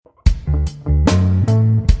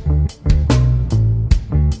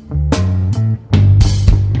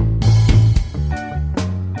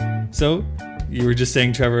So, you were just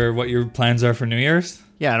saying, Trevor, what your plans are for New Year's?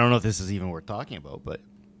 Yeah, I don't know if this is even worth talking about, but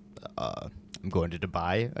I'm going to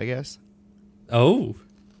Dubai, I guess. Oh,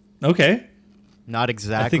 okay. Not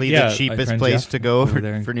exactly my the cheapest friend place Jeff to go over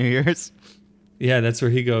there. for New Year's. Yeah, that's where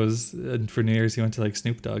he goes for New Year's. He went to like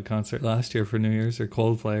Snoop Dogg concert last year for New Year's, or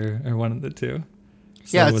Coldplay, or one of the two.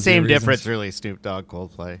 So Yeah, that was same your reasons. difference, really. Snoop Dogg,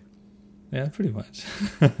 Coldplay. Yeah, pretty much.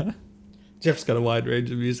 Jeff's got a wide range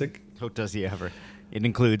of music. How does he ever? It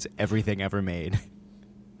includes everything ever made.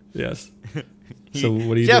 Yes. So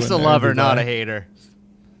what are you Jeff's doing a there in lover, not a Dubai? hater.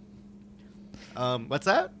 What's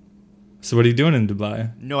that? So what are you doing in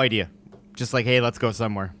Dubai? No idea. Just like, hey, let's go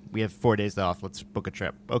somewhere. We have 4 days off. Let's book a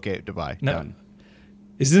trip. Okay, Dubai. No. Done.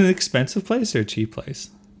 Is it an expensive place or a cheap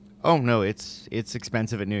place? Oh no, it's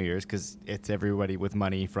expensive at New Year's because it's everybody with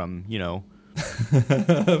money from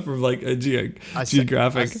From like a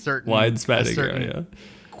geographic wide spanning area.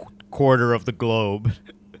 quarter of the globe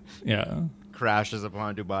Yeah. crashes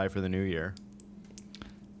upon Dubai for the New Year.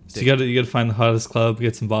 So you gotta find the hottest club,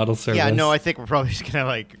 get some bottle service. Yeah, no, I think we're probably just gonna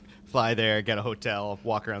like fly there, get a hotel,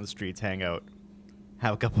 walk around the streets, hang out,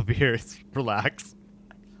 have a couple beers, relax.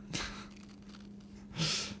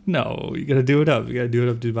 No, you gotta do it up. You gotta do it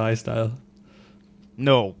up Dubai style.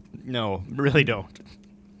 No, really don't.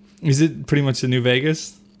 Is it pretty much the new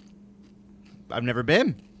Vegas? I've never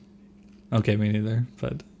been. Okay, me neither.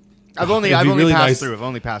 But I've only really passed nice. through. I've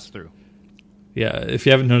only passed through. Yeah, if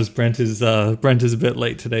you haven't noticed, Brent is a bit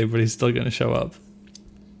late today, but he's still gonna show up.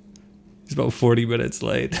 He's about 40 minutes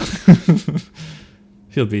late.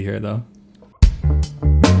 He'll be here though.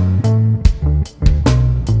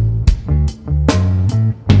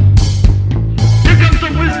 Here comes the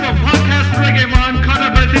Wisdom Podcast Reggae Man, Conor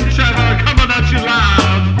and Trevor, coming at you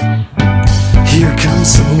loud. Here comes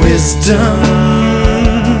some wisdom,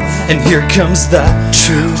 and here comes the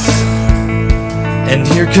truth. And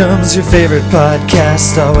here comes your favorite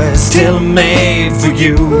podcast, always tailor-made for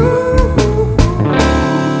you.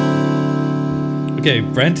 Okay,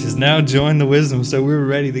 Brent has now joined the Wisdom, so we're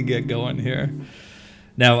ready to get going here.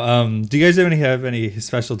 Now, do you guys have any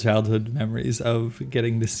special childhood memories of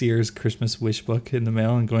getting the Sears Christmas wish book in the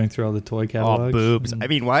mail and going through all the toy catalogs? Oh, boobs. I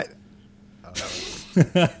mean, what?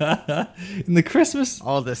 In the Christmas?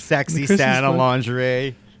 All the sexy The Christmas Santa book?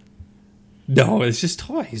 lingerie. No, it's just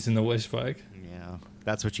toys in the wish book. Yeah,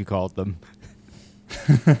 that's what you called them.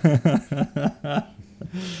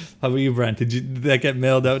 How about you, Brent? Did that get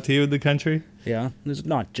mailed out to you in the country? Yeah, there's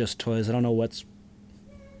not just toys. I don't know what's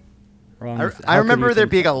wrong. with- I how could remember we there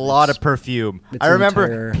think being a that lot it's- of perfume. it's I an remember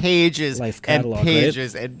entire pages life and catalog, right?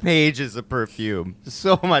 pages and pages of perfume.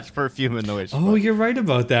 So much perfume in the wish Oh, book. you're right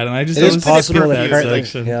about that, and I just It is always possible skipped that that Carter,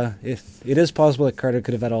 section. it is possible that Carter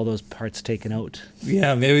could have had all those parts taken out.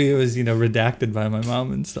 Yeah, maybe it was redacted by my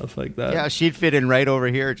mom and stuff like that. Yeah, she'd fit in right over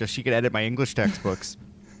here. Just she could edit my English textbooks.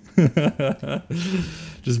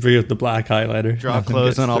 Just bring up the black highlighter. Draw Nothing clothes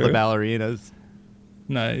gets on all the through. ballerinas.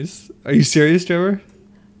 Nice. Are you serious, Trevor?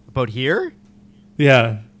 About here?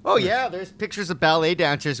 Yeah. Oh yeah, there's pictures of ballet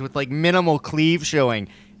dancers with like minimal cleave showing,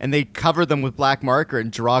 and they cover them with black marker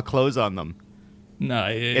and draw clothes on them.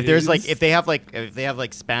 Nice. If they have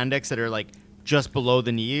spandex that are like just below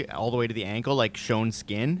the knee, all the way to the ankle, like shown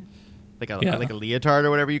skin, like a leotard or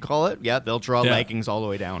whatever you call it. Yeah, they'll draw Yeah. leggings all the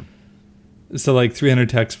way down. So like 300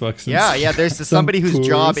 textbooks. And Yeah. There's some somebody whose poor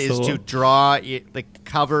job is soul. to draw it, like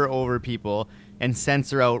cover over people and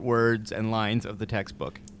censor out words and lines of the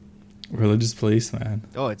textbook. Religious police, man.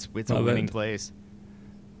 Oh, it's a Love winning it. place.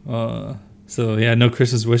 So yeah, no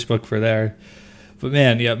Christmas wish book for there. But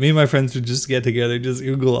man, yeah, me and my friends would just get together, just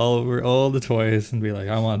Google all over all the toys and be like,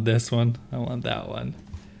 I want this one, I want that one.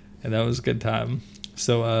 And that was a good time.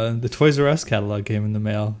 So the Toys R Us catalog came in the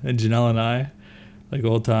mail, and Janelle and I, like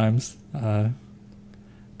old times,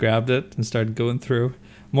 grabbed it and started going through.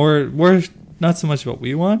 More not so much what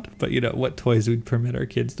we want, but what toys we'd permit our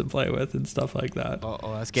kids to play with and stuff like that. Oh,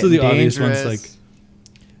 that's So getting the dangerous. obvious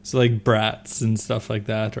ones like Bratz and stuff like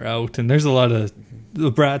that are out, and there's a lot of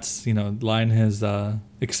the Bratz line has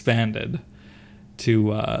expanded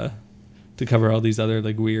to cover all these other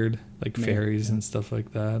like weird like fairies and stuff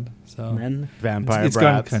like that. So Men? Vampire it's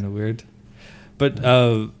gone brats. kind of weird. But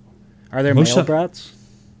Are there Most male of- brats?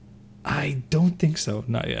 I don't think so,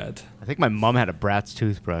 not yet. I think my mom had a Bratz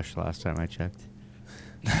toothbrush last time I checked.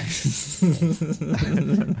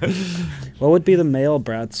 What would be the male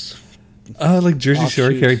brats? Like Jersey Shore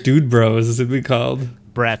Offshoot. character, Dude Bros, as it'd be called.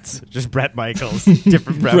 Bretts. Just Brett Michaels.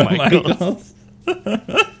 Different Brett, Michaels.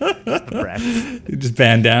 Bretts. Just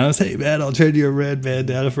bandanas. Hey man, I'll trade you a red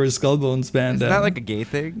bandana for a Skullbones Isn't bandana. that like a gay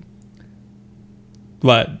thing?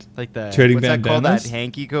 What? Like the Trading what's that called? bandanas? That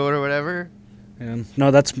hanky coat or whatever? Yeah. No,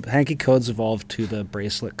 that's hanky codes evolved to the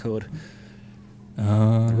bracelet code.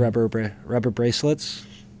 The rubber bracelets.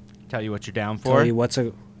 Tell you what you're down Tell for. you what's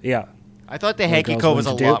a yeah. I thought the What hanky girls code was a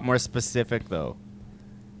want to do. lot more specific, though.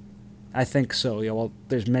 I think so. Yeah. Well,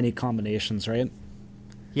 there's many combinations, right?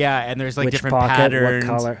 Yeah, and there's like Which different pocket, patterns.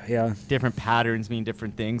 what color? Yeah. Different patterns mean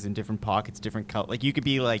different things, and different pockets, different color. Like you could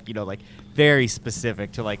be like, like very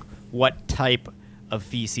specific to like what type of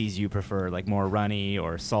feces you prefer, like more runny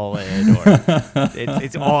or solid, or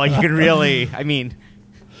it's all you can really. I mean,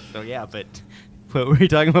 so yeah, but what were you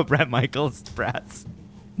talking about? Brett Michaels, Bratz.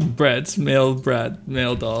 Brett's male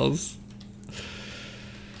dolls.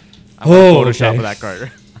 I want to Oh, Photoshop okay. of that,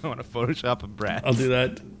 Carter. I want to Photoshop a Bratz. I'll do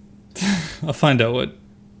that. I'll find out what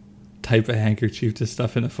type of handkerchief to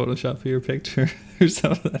stuff in a Photoshop of your picture or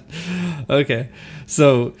something. Okay.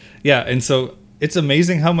 So, yeah. And so it's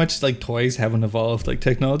amazing how much like toys haven't evolved. Like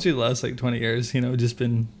technology the last like 20 years, just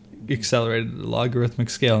been accelerated at a logarithmic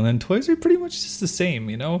scale. And then toys are pretty much just the same,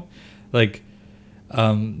 Like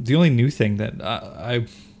the only new thing that I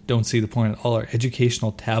don't see the point at all are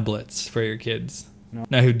educational tablets for your kids. No.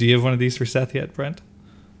 Now, do you have one of these for Seth yet, Brent?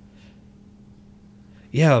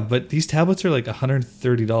 Yeah, but these tablets are like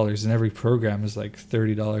 $130 and every program is like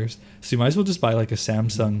 $30. So you might as well just buy like a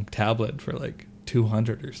Samsung tablet for like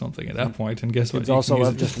 $200 or something at that point. And guess what? Kids You also can use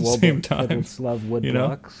love it just at the wood. same time. Kids love wood You know?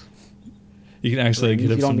 blocks. You can actually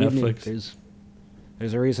get up some Netflix.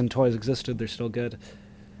 There's a reason toys existed. They're still good.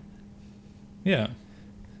 Yeah.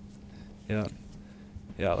 Yeah.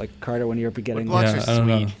 Yeah, like Carter, when you're beginning Wood blocks Yeah, are I don't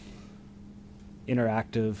know. sweet.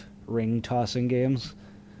 interactive ring tossing games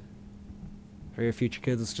for your future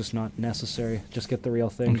kids, it's just not necessary. Just get the real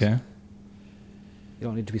things. Okay. You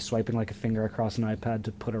don't need to be swiping like a finger across an iPad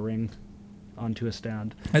to put a ring onto a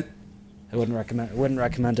stand. I wouldn't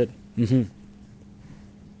recommend it. Mm-hmm.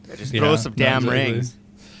 Yeah, just Yeah, throw some not damn exactly. rings.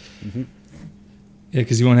 Mm-hmm. Yeah,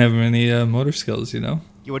 because you won't have any motor skills,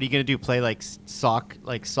 What are you gonna do? Play like sock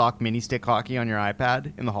mini stick hockey on your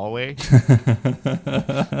iPad in the hallway?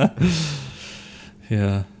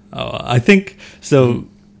 Yeah. Oh, I think so.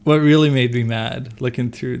 What really made me mad looking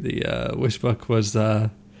through the wish book was a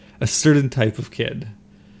certain type of kid.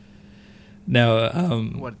 Now,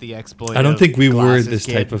 What the exploit? I don't think we were glasses this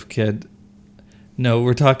kid? type of kid. No,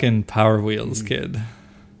 we're talking Power Wheels kid.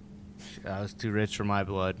 I was too rich for my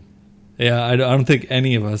blood. Yeah, I don't think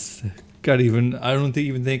any of us got even. I don't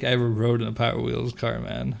even think I ever rode in a Power Wheels car,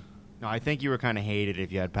 man. No, I think you were kind of hated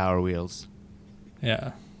if you had Power Wheels.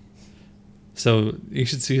 Yeah. So you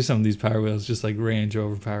should see some of these Power Wheels, just like Range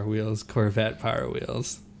Rover Power Wheels, Corvette Power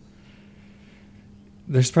Wheels.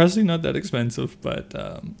 They're surprisingly not that expensive, but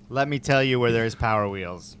Let me tell you where there's Power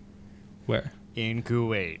Wheels. where? In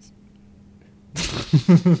Kuwait.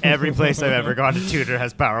 Every place I've ever gone to tutor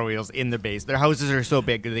has Power Wheels in their base. Their houses are so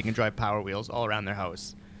big that they can drive Power Wheels all around their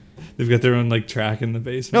house. They've got their own like track in the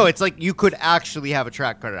basement. No, it's like you could actually have a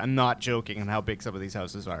track car. I'm not joking on how big some of these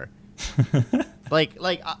houses are.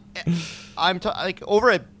 I'm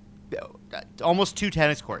over almost 2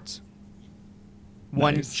 tennis courts.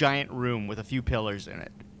 One Nice. giant room with a few pillars in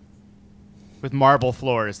it. With marble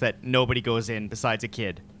floors that nobody goes in besides a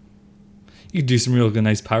kid. You could do some real good,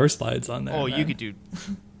 nice power slides on there. Oh, you man. could do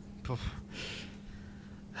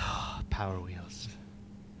Power Wheels.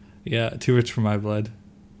 Yeah, too rich for my blood.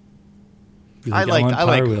 Be I want like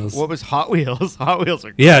Power Wheels. what was Hot Wheels? Hot Wheels are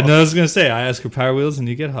cool. Yeah, no, I was gonna say I ask for Power Wheels and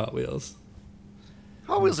you get Hot Wheels.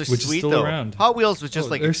 Hot Wheels are Which is sweet still though. around. Hot Wheels was just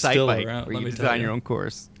Oh, like they're Excite still Bike around, where let you me tell design you. your own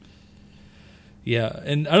course. Yeah,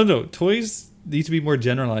 and I don't know, toys need to be more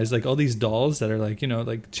generalized. Like all these dolls that are like,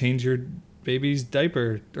 like change your baby's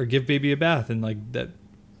diaper or give baby a bath, and like that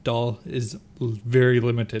doll is very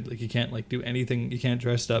limited. Like you can't like do anything. You can't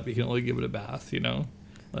dress it up. You can only give it a bath.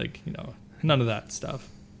 Like none of that stuff.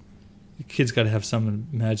 Kids got to have some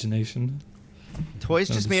imagination. Toys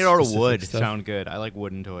Some just made out of specific wood stuff. sound good. I like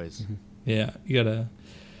wooden toys. Yeah, you gotta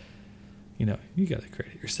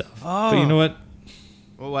create it yourself. Oh. But you know what?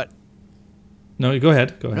 Well, what? No, go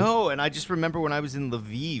ahead. Go ahead. No, and I just remember when I was in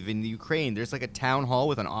Lviv in the Ukraine, there's like a town hall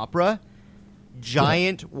with an opera,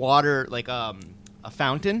 giant water, like a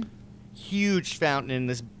fountain, huge fountain in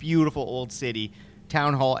this beautiful old city,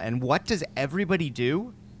 town hall. And what does everybody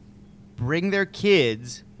do? Bring their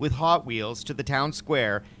kids with Hot Wheels to the town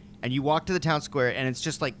square, and you walk to the town square, and it's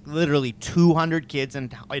just like literally 200 kids in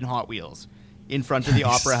Hot Wheels in front of the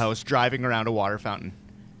Nice. opera house driving around a water fountain.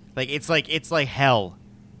 Like it's like hell.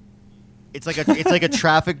 It's like a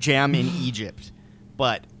traffic jam in Egypt,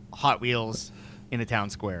 but Hot Wheels in a town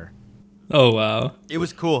square. Oh wow. It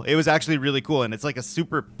was cool. It was actually really cool, and it's like a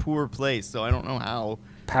super poor place, so I don't know how.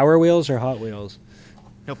 Power Wheels or Hot Wheels?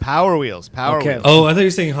 No, Power Wheels. Power Okay. Wheels. Oh, I thought you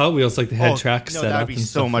were saying Hot Wheels, like they had Oh, tracks no, set that up would be and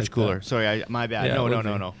so stuff much like cooler. that. Sorry, my bad. Yeah, no, it no, would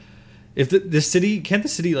no, be. no. If the city can't the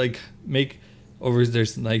city like make over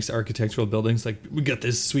there's nice architectural buildings, like we got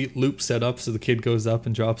this sweet loop set up so the kid goes up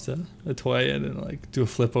and drops a toy in and like do a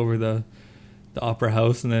flip over the opera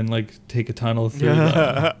house and then like take a tunnel through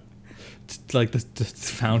like the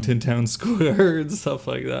Fountain Town Square and stuff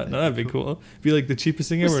like that. No, that'd be cool. Be like the cheapest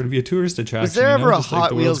thing ever. It'd be a tourist attraction. Was there ever a Just like Hot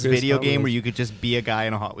the world's Wheels greatest video Hot game Wheels. where you could just be a guy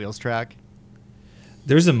in a Hot Wheels track?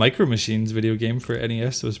 There's a Micro Machines video game for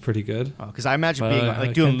NES that was pretty good. Oh, because I imagine But being I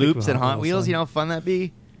like doing can't think of loops a and Hot Hot Wheels Wheels. You one. know how fun that'd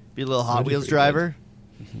be? Be a little Hot That'd be Wheels pretty good. driver.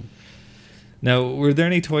 Now, were there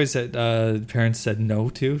any toys that parents said no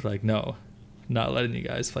to? Like, no, not letting you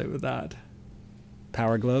guys play with that.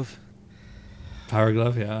 Power Glove. Power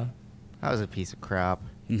Glove, yeah. That was a piece of crap.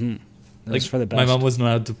 Mm-hmm. That Like was for the best. my mom wasn't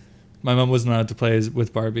allowed to. My mom wasn't allowed to play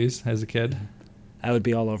with Barbies as a kid. I would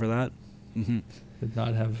be all over that. Mm-hmm. Did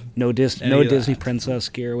not have. No Any of Disney that. princess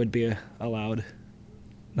gear would be allowed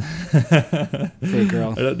for a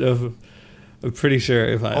girl. I don't know. I'm pretty sure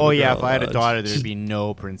if I. Oh have a yeah, girl, if I had a uh, daughter, she- there'd be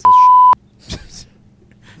no princess.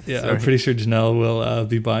 Yeah, Sorry. I'm pretty sure Janelle will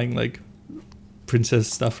be buying like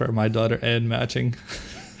princess stuff for my daughter and matching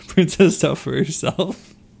princess stuff for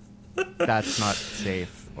herself. That's not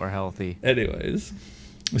safe or healthy. Anyways,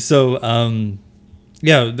 so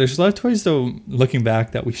yeah, there's a lot of toys though. Looking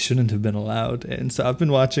back, that we shouldn't have been allowed, and so I've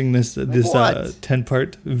been watching this what?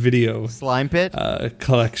 10-part video Slime pit.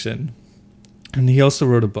 collection, and he also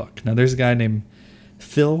wrote a book. Now, there's a guy named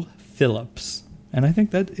Phil Phillips, and I think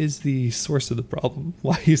that is the source of the problem.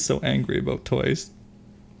 Why he's so angry about toys.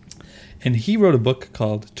 And he wrote a book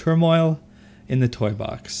called Turmoil in the Toy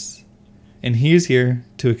Box. And he is here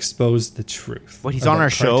to expose the truth. What, he's on about our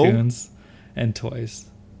show? cartoons and toys.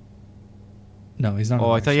 No, he's not. Oh, on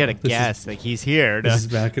I our thought you had a show. This is- guest. Like he's here. This is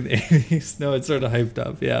back in the 80s. No, it's sort of hyped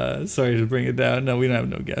up. Yeah, sorry to bring it down. No, we don't have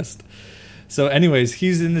no guest. So anyways,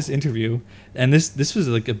 he's in this interview, and this was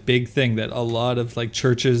like a big thing that a lot of like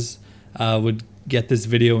churches would get this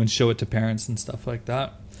video and show it to parents and stuff like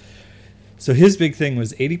that. So his big thing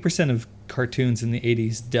was 80% of cartoons in the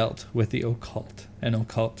 80s dealt with the occult and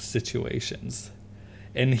occult situations.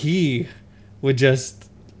 And he would just,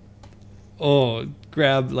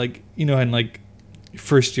 grab like, you know, in like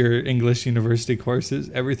first year English university courses,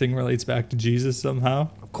 everything relates back to Jesus somehow.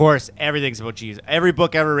 Of course, everything's about Jesus. Every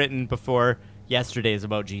book ever written before yesterday is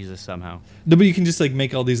about Jesus somehow. No, but you can just like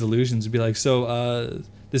make all these allusions and be like, so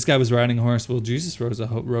this guy was riding a horse. Well, Jesus rode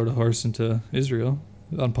a horse into Israel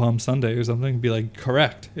on Palm Sunday or something. Be like,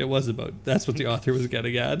 correct. It was about. That's what the author was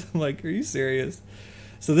getting at. I'm like, are you serious?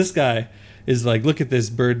 So this guy is like, look at this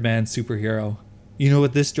Birdman superhero. You know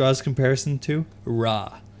what this draws comparison to?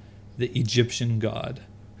 Ra, the Egyptian god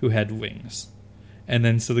who had wings. And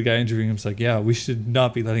then so the guy interviewing him's like, yeah, we should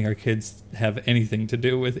not be letting our kids have anything to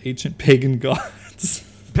do with ancient pagan gods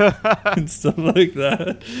and stuff like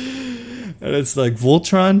that. And it's like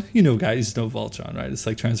Voltron. You know, guys know Voltron, right? It's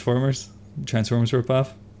like Transformers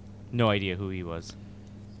ripoff. No idea who he was.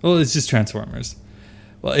 Well, it's just Transformers.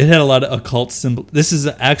 Well, it had a lot of occult symbol. This is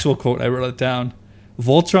an actual quote. I wrote it down.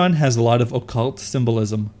 Voltron has a lot of occult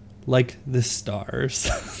symbolism, like the stars.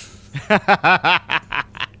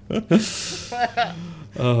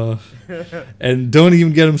 And don't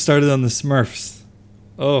even get him started on the Smurfs.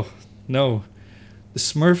 Oh, no. The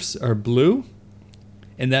Smurfs are blue,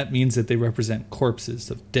 and that means that they represent corpses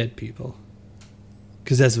of dead people.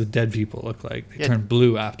 Because that's what dead people look like. They Yeah. turn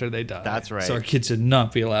blue after they die. That's right. So our kids should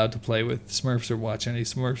not be allowed to play with Smurfs or watch any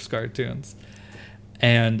Smurfs cartoons.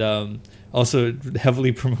 And also it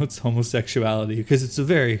heavily promotes homosexuality because it's a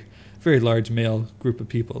very, very large male group of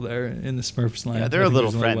people there in the Smurfs land. Yeah, I they're a think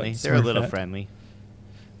little there's only, friendly. what, They're a little Smurfette? friendly.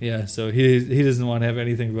 Yeah, so he doesn't want to have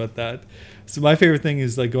anything about that. So my favorite thing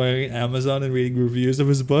is like going on Amazon and reading reviews of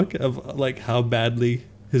his book of like how badly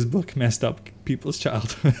his book messed up people's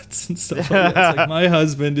childhoods and stuff like that. It's like, my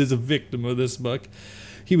husband is a victim of this book.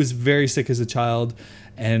 He was very sick as a child,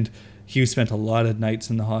 and he spent a lot of nights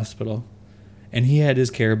in the hospital. And he had his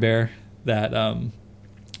Care Bear that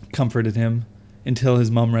comforted him until his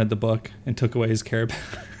mom read the book and took away his Care Bear.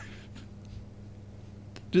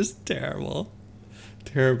 Just terrible.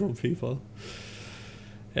 Terrible people.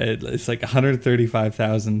 It's like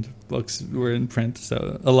 135,000 books were in print,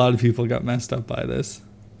 so a lot of people got messed up by this.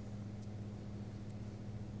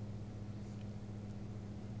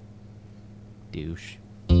 Douche.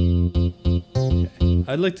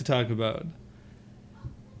 I'd like to talk about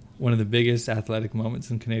one of the biggest athletic moments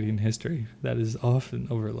in Canadian history that is often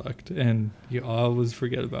overlooked, and you always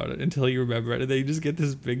forget about it until you remember it, and then you just get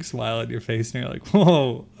this big smile on your face, and you're like,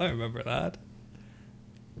 whoa, I remember that.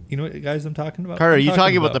 You know what, guys, I'm talking about? Carter, are I'm you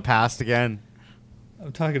talking about the past again?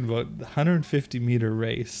 I'm talking about the 150-meter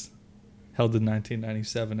race held in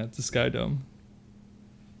 1997 at the Sky Dome.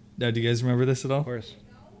 Now, do you guys remember this at all? Of course.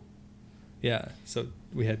 Yeah. So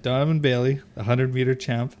we had Donovan Bailey, the 100-meter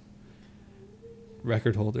champ,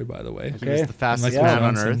 record holder, by the way. He was Okay. the fastest Michael man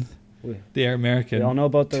on Johnson, Earth. the American. We all know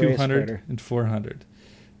about the race 200 fighter. and 400.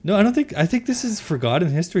 No, I don't think. I think this is forgotten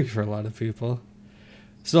history for a lot of people.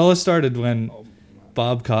 So all it started when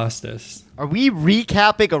Bob Costas. Are we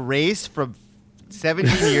recapping a race from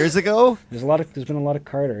 17 years ago? There's been a lot of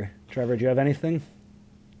Carter. Trevor, do you have anything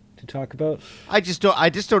to talk about? I just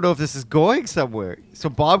don't know if this is going somewhere. So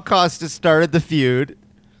Bob Costas started the feud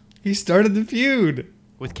He started the feud.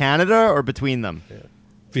 with Canada or between them?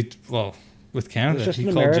 Well, with It was Canada, just he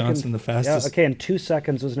an called American. Johnson the fastest. Yeah, okay, in 2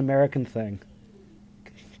 seconds was an American thing.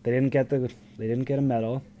 They didn't get a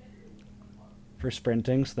medal for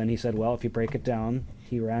sprinting. So then he said, well, if you break it down,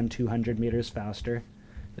 he ran 200 meters faster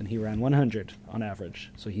than he ran 100 on average.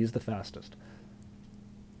 So he's the fastest.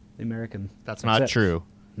 The American. That's not it. true.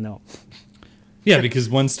 No. Yeah, because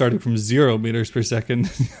one started from 0 meters per second,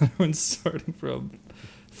 the other one's starting from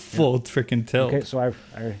full freaking tilt. Okay, so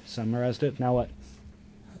I summarized it. Now what?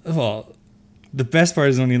 Well, the best part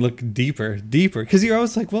is when you look deeper, because you're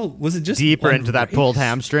always like, well, was it just Deeper one into that race? pulled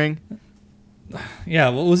hamstring. Yeah,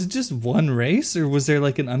 well, was it just one race, or was there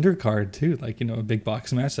like an undercard too, like a big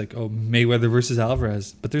boxing match, like Mayweather versus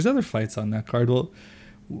Alvarez? But there's other fights on that card. Well,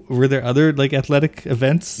 were there other like athletic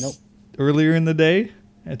events Nope. earlier in the day?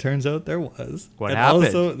 It turns out there was. What and happened?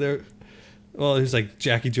 Also, well, it was like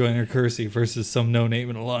Jackie Joyner Kersey versus some no name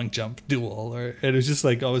in a long jump duel, and it was just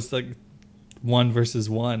like always like 1 versus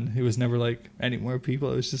 1. It was never like any more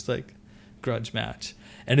people. It was just like grudge match,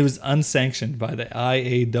 and it was unsanctioned by the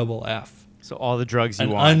IAAF. So all the drugs you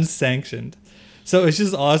And want. unsanctioned. So it's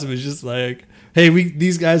just awesome. It's just like, hey,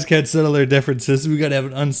 these guys can't settle their differences. We got to have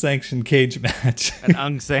an unsanctioned cage match. An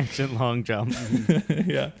unsanctioned long jump.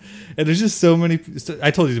 Yeah. And there's just so many. I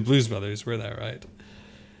told you the Blues Brothers were there, right?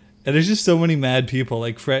 And there's just so many mad people,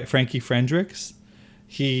 like Frankie Fredericks.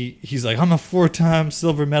 He's like, I'm a 4-time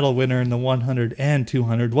silver medal winner in the 100 and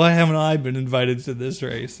 200. Why haven't I been invited to this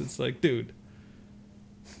race? It's like, dude,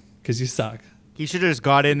 because you suck. He should have just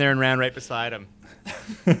got in there and ran right beside him.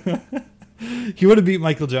 He would have beat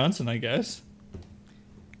Michael Johnson, I guess.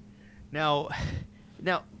 Now,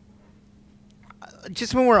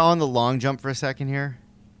 just when we're on the long jump for a second here,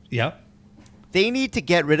 Yep. they need to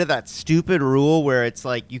get rid of that stupid rule where it's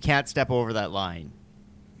like you can't step over that line.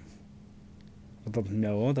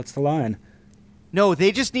 No, that's the line. No,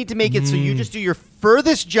 they just need to make it so you just do your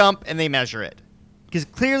furthest jump and they measure it. Because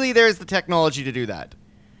clearly there's the technology to do that.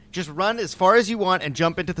 Just run as far as you want and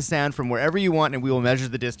jump into the sand from wherever you want, and we will measure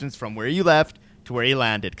the distance from where you left to where you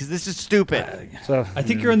landed. Because this is stupid. So I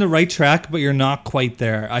think you're on the right track, but you're not quite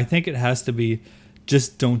there. I think it has to be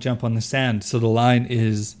just don't jump on the sand. So the line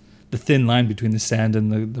is the thin line between the sand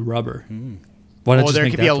and the rubber. Why not Oh, just there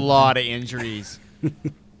make could that be a the lot of injuries.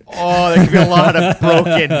 Oh, there could be a lot of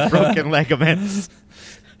broken ligaments.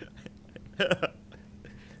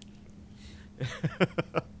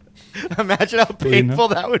 Imagine how Well, you know. painful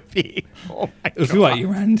that would be. Oh my If god. what, you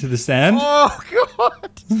ran into the sand? Oh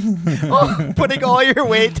god! Oh, putting all your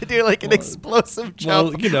weight to do like an explosive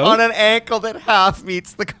jump well, on an ankle that half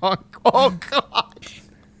meets the Oh god!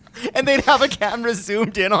 And they'd have a camera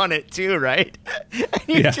zoomed in on it too, right? And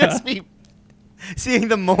you'd Yeah. just be seeing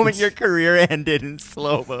the moment your career ended in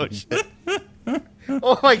slow motion.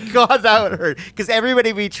 Oh my god, that would hurt! Because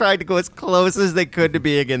everybody we tried to go as close as they could to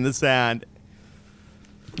being in the sand.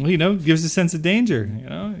 Well, gives a sense of danger,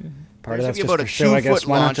 part of There's that's just about for a show, I guess. 2-foot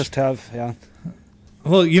Why not launch. just have,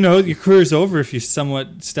 Well, your career's over if you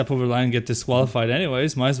somewhat step over the line and get disqualified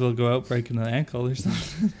anyways. Might as well go out breaking the ankle or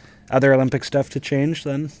something. other Olympic stuff to change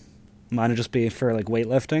then? Mine would just be for like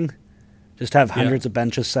weightlifting. Just have hundreds of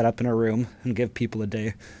benches set up in a room and give people a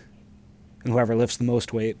day. And whoever lifts the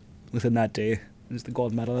most weight within that day is the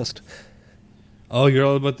gold medalist. Oh, you're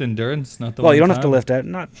all about the endurance, not the Well, you one don't have to time? lift out.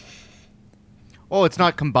 Not Oh, it's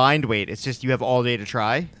not combined weight. It's just you have all day to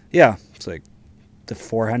try. Yeah, it's like the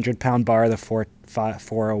 400-pound bar, the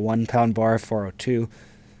 401-pound bar, 402.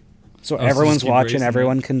 So so everyone's just keep watching. raising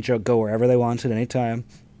Everyone it. can go wherever they want at any time.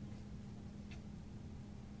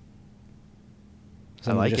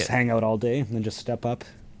 So I like just it. hang out all day and then just step up.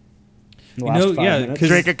 In the last 5 minutes. 'cause-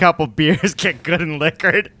 Drink a couple beers, get good and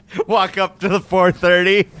liquored, walk up to the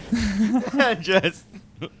 430, and just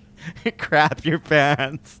crap your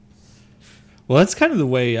pants. Well, that's kind of the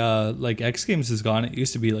way like X Games has gone. It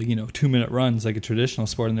used to be like 2-minute runs like a traditional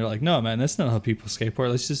sport, and they're like, no, man, that's not how people skateboard.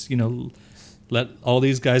 Let's just let all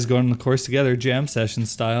these guys go on the course together, jam session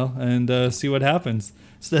style, and see what happens.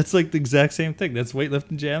 So that's like the exact same thing. That's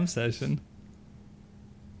weightlifting jam session.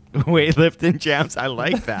 Weightlifting jams. I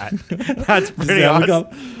like that. That's pretty Does that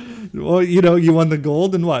awesome. Well, you won the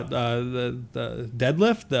gold in what? The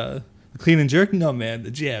deadlift, the clean and jerk. No, man,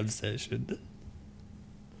 the jam session.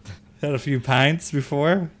 Had a few pints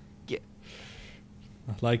before. Yeah.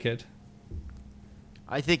 I like it.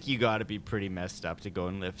 I think you got to be pretty messed up to go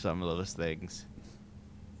and lift some of those things.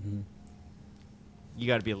 You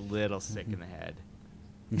got to be a little sick in the head.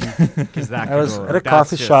 Because that I was at a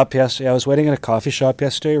coffee shop yesterday. I was waiting at a coffee shop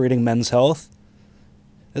yesterday reading Men's Health.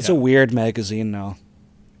 It's a weird magazine now.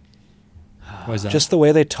 Why is that? Just the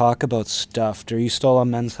way they talk about stuff. Are you still a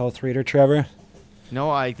Men's Health reader, Trevor?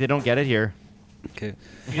 No, they don't get it here. Okay.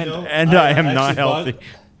 And I am not healthy.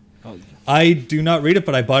 I do not read it,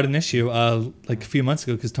 but I bought an issue like a few months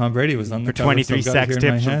ago because Tom Brady was on For the cover, 23 so I've got it sex here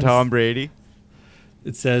in my tips from hands. Tom Brady.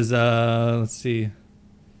 It says, let's see,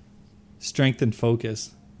 strength and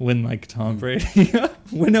focus. Win like Tom Brady.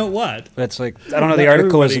 Win at what? But it's like, I don't know, the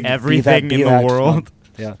article was Everything be in the that- world.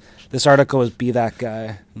 Yeah. This article was be that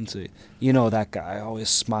guy. Let's see. You know that guy, always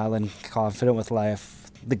smiling, confident with life.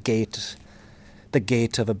 The gait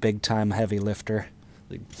of a big time heavy lifter.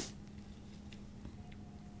 Like,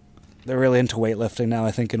 they're really into weightlifting now,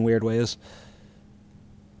 I think, in weird ways.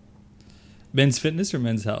 Men's fitness or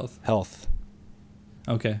men's health? Health.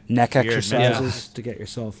 Okay. Neck Weird, exercises to get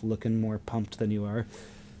yourself looking more pumped than you are.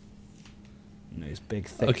 Nice big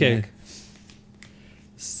thick Okay. neck.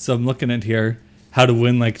 So I'm looking at here how to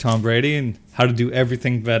win like Tom Brady and how to do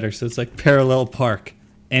everything better. So it's like parallel park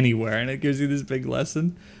anywhere, and it gives you this big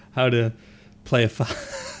lesson how to play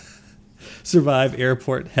survive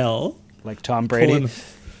airport hell. Like Tom Brady.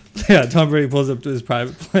 Tom Brady pulls up to his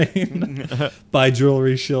private plane. Buy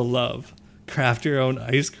jewelry she'll love. Craft your own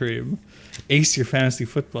ice cream. Ace your fantasy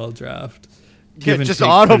football draft. Yeah, and just take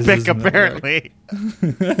auto pick, criticism at work. apparently.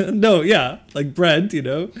 No, yeah. Like Brent,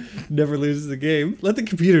 never loses a game. Let the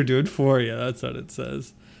computer do it for you. That's what it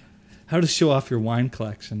says. How to show off your wine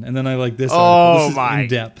collection. And then I like this article. This is my. in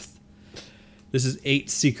depth. This is 8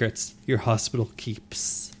 secrets your hospital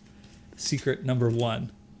keeps. Secret number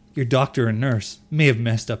 1. Your doctor and nurse may have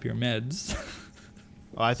messed up your meds.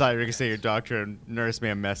 Oh, I thought you were going to say your doctor and nurse may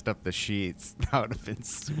have messed up the sheets. That would have been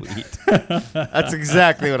sweet. That's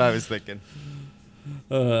exactly what I was thinking.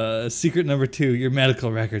 Secret number 2. Your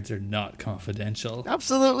medical records are not confidential.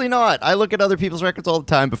 Absolutely not. I look at other people's records all the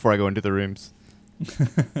time before I go into the rooms.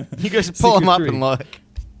 You just pull them Secret up 3. and look.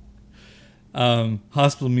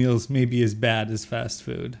 Hospital meals may be as bad as fast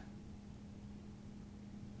food.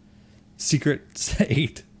 Secret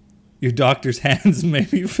 8. Your doctor's hands may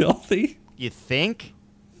be filthy. You think?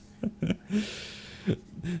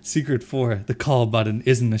 Secret 4. The call button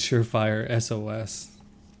isn't a surefire SOS.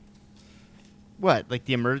 What? Like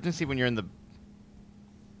the emergency when you're in the...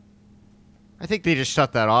 I think they just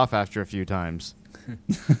shut that off after a few times.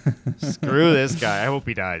 Screw this guy. I hope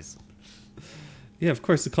he dies. Yeah, of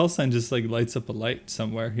course. The call sign just like lights up a light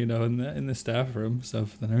somewhere, in the staff room. So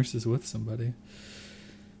if the nurse is with somebody.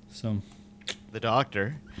 So The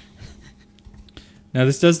doctor. now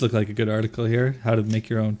this does look like a good article here. How to make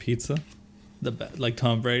your own pizza. Like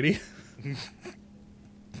Tom Brady.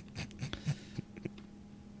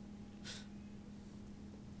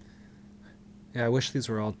 Yeah, I wish these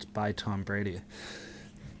were all by Tom Brady.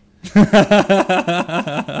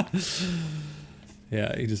 Yeah,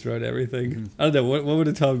 he just wrote everything. I don't know. What would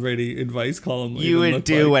a Tom Brady advice column You even would look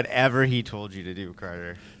do like? whatever he told you to do,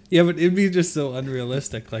 Carter. Yeah, but it'd be just so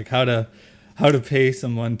unrealistic. Like how to pay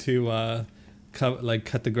someone to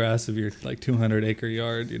cut the grass of your 200-acre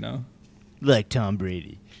yard. Like Tom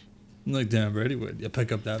Brady. Like Tom Brady would. You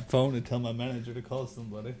pick up that phone and tell my manager to call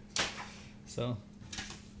somebody. So.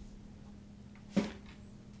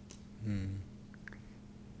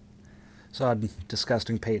 Saw a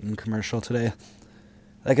disgusting Peyton commercial today.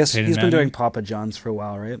 I guess Peyton he's been Manning? doing Papa John's for a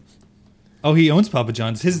while, right? Oh, he owns Papa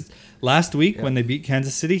John's. His last week Yeah. when they beat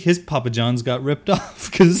Kansas City, his Papa John's got ripped off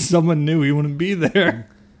because someone knew he wouldn't be there.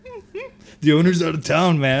 The owner's out of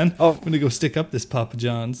town, man. Oh. I'm gonna go stick up this Papa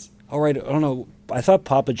John's. All right, I don't know. I thought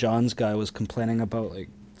Papa John's guy was complaining about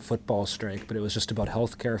football strike, but it was just about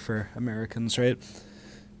healthcare for Americans, right?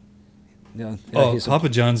 Yeah. he's Papa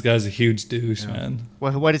John's guy's a huge douche, Yeah. man.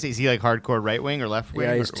 What is he? Is he like hardcore right wing or left wing?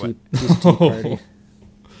 Yeah, he's or what? Tea Party.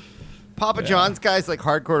 Papa John's guy's like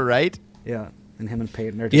hardcore right? Yeah, and him and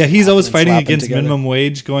Peyton are just Yeah, he's always laughing and fighting slapping against together. minimum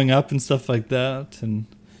wage going up and stuff like that. And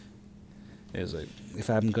He's like, if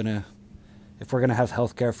we're gonna have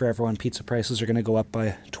healthcare for everyone, pizza prices are gonna go up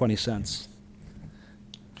by 20 cents.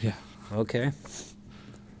 yeah, Okay.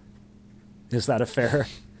 Is that a fair?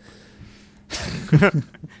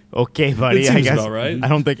 Okay, buddy. It I seems guess about right. I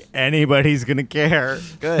don't think anybody's gonna care.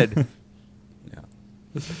 Good. Yeah.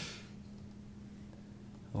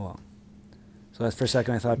 Oh, well. So for a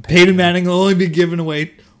second I thought Peyton Manning will only be giving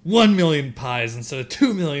away 1 million pies instead of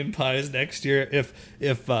 2 million pies next year if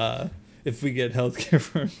we get healthcare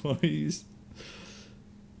for employees.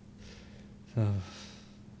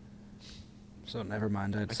 So never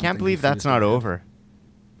mind. I can't believe that's not over.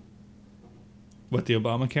 What, the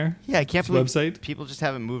Obamacare? Yeah, I can't This believe website? people just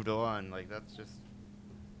haven't moved on. Like that's just.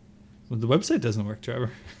 Well, the website doesn't work,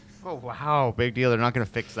 Trevor. Oh wow, big deal. They're not gonna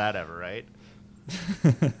fix that ever, right?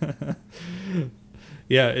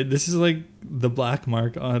 Yeah, this is like the black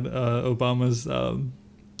mark on Obama's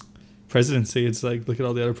presidency. It's like, look at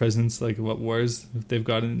all the other presidents, like what wars they've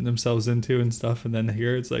gotten themselves into and stuff, and then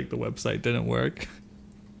here it's like the website didn't work.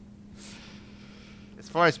 As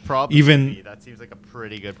far as problems, Even- that seems like a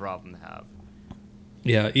pretty good problem to have.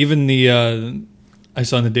 Yeah, even the I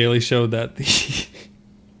saw on the Daily Show that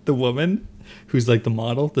the woman who's like the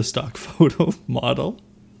model, the stock photo model,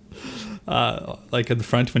 like at the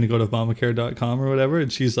front when you go to Obamacare.com or whatever,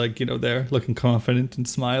 and she's like, you know, there looking confident and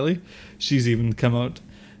smiley. She's even come out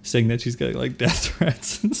saying that she's getting like death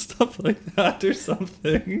threats and stuff like that or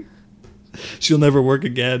something. She'll never work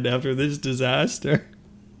again after this disaster.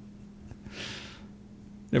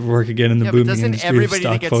 Never work again in the Yeah, but booming doesn't industry of everybody that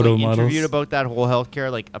stock gets photo like, models. interviewed about that whole healthcare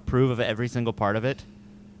like approve of every single part of it?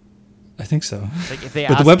 I think so. Like if they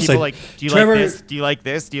But ask the website- people like, do you Trevor- like this? Do you like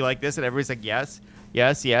this? Do you like this? And everybody's like, yes,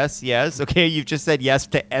 yes, yes, yes. Okay, you've just said yes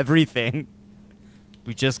to everything.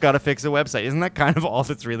 We just got to fix a website. Isn't that kind of all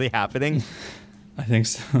that's really happening? I think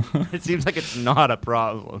so. It seems like it's not a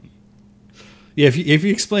problem. Yeah, if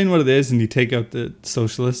you explain what it is and you take out the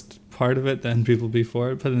socialist part of it, then people will be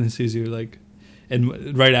for it. But then it's easier, like,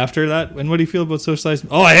 and right after that, and what do you feel about socialized?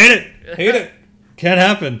 Oh, I hate it. Hate it. Can't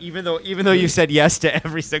happen. Even though you said yes to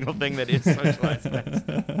every single thing that is socialized.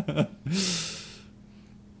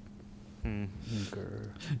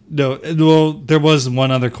 No, well, there was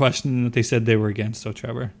one other question that they said they were against. So,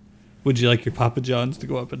 Trevor, would you like your Papa John's to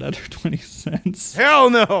go up another 20 cents? Hell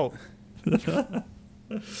no.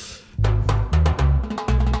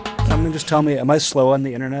 Someone just tell me, am I slow on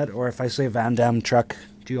the internet, or if I say Van Damme truck,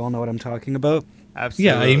 do you all know what I'm talking about? Absolutely.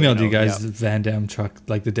 Yeah, I emailed you no, guys yep. the Van Damme truck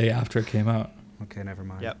like the day after it came out. Okay, never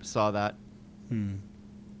mind. Yep, saw that. Hmm.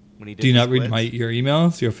 When he did Do you the not read splits. your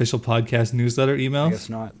emails, your official podcast newsletter I emails? guess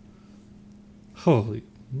not. Holy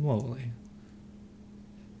moly.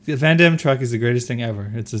 The Van Damme truck is the greatest thing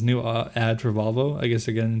ever. It's this new ad for Volvo. I guess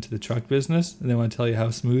they're getting into the truck business, and they want to tell you how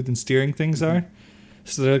smooth and steering things are.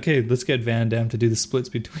 So they're okay, let's get Van Damme to do the splits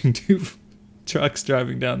between two trucks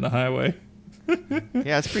driving down the highway.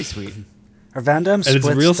 Yeah, it's pretty sweet. Are Van Damme's And it's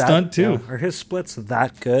splits a real that, stunt, too. yeah, are his splits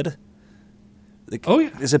that good? Like, Oh, yeah.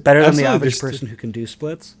 Is it better than the Absolutely. average There's- person who can do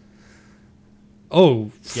splits?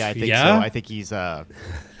 Oh, Yeah, I think so. I think he's a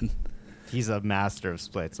master of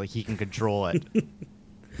splits. Like he can control it.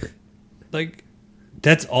 Like,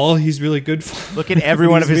 that's all he's really good for. Look at every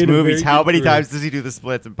one of He's his made a movies. very How good many career. times does he do the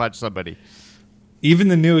splits and punch somebody? Even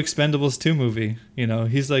the new Expendables 2 movie, you know,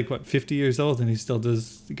 he's like, what, 50 years old, and he still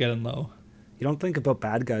does getting low. You don't think about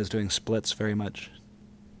bad guys doing splits very much.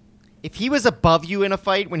 If he was above you in a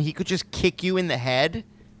fight when he could just kick you in the head,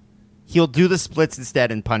 he'll do the splits instead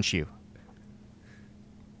and punch you.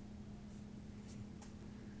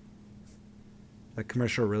 That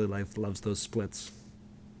commercial really loves those splits.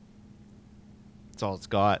 That's all it's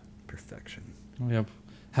got. Perfection. Oh, yep.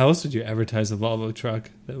 How else would you advertise a Volvo truck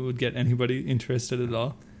that would get anybody interested at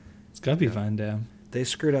all? It's got to be Van Damme. They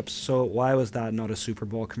screwed up, so why was that not a Super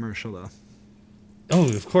Bowl commercial, though? Oh,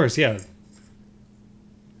 of course, yeah.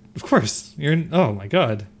 Of course. Oh, my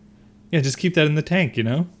God. Yeah, just keep that in the tank, you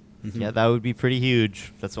know? Yeah, that would be pretty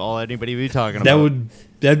huge. That's all anybody would be talking about.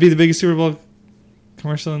 That'd be the biggest Super Bowl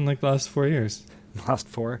commercial in like the last 4 years. Last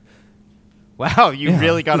four. Wow, you Yeah.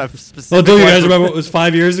 really got a specific. Well, don't you guys one. remember what was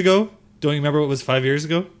 5 years ago? Don't you remember what was 5 years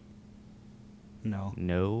ago? No.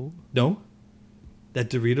 No. No? That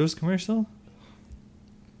Doritos commercial?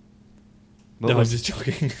 What No, I'm was- just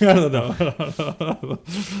joking. I don't know.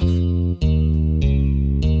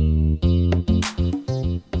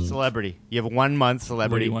 Celebrity. You have 1 month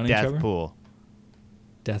celebrity wanting, death Trevor? pool.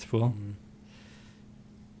 Death pool.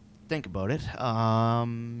 Think about it.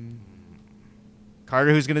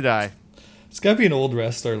 Carter, who's gonna die? It's got to be an old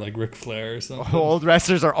wrestler like Ric Flair or something. Old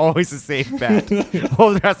wrestlers are always a safe bet.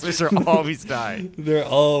 Old wrestlers are always dying. They're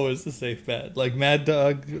always a safe bet. Like Mad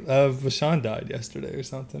Dog Vachon died yesterday or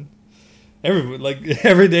something.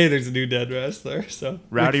 Every day there's a new dead wrestler. So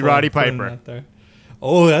Rowdy Ric Flair Roddy put him Piper. out there.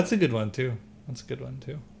 Oh, that's a good one too. That's a good one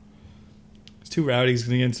too. Two rowdies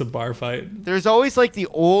getting into a bar fight. There's always like the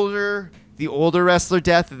older wrestler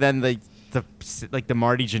death, and then the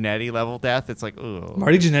Marty Jannetty level death. It's like, ugh.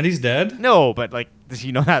 Marty Jannetty's dead? No, but like,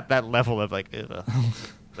 you know, that level of like, ugh.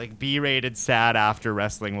 Like B-rated sad after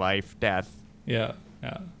wrestling life death. Yeah.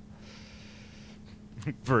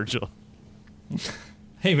 Virgil.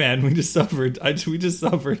 Hey man, we just suffered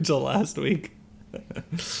till last week.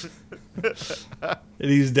 And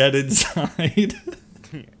he's dead inside.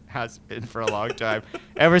 Has been for a long time.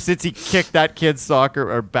 Ever since he kicked that kid's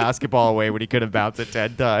soccer or basketball away when he could have bounced it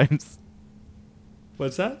 10 times.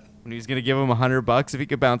 What's that? When he was going to give him $100 if he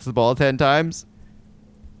could bounce the ball 10 times.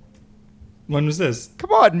 When was this?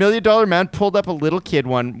 Come on, $1 Million Man pulled up a little kid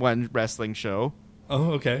one wrestling show.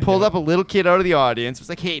 Oh, okay. Pulled up a little kid out of the audience. Was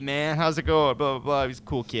like, hey, man, how's it going? Blah, blah, blah. He's a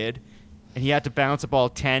cool kid. And he had to bounce a ball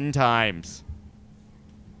 10 times.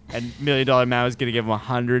 And $1 Million Man was going to give him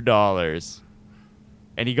 $100.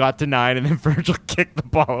 And he got to 9, and then Virgil kicked the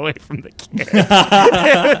ball away from the kid.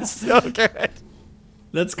 It was so good.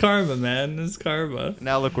 That's karma, man. That's karma.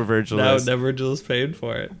 Now look where Virgil Now is. Virgil's paid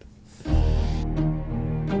for it.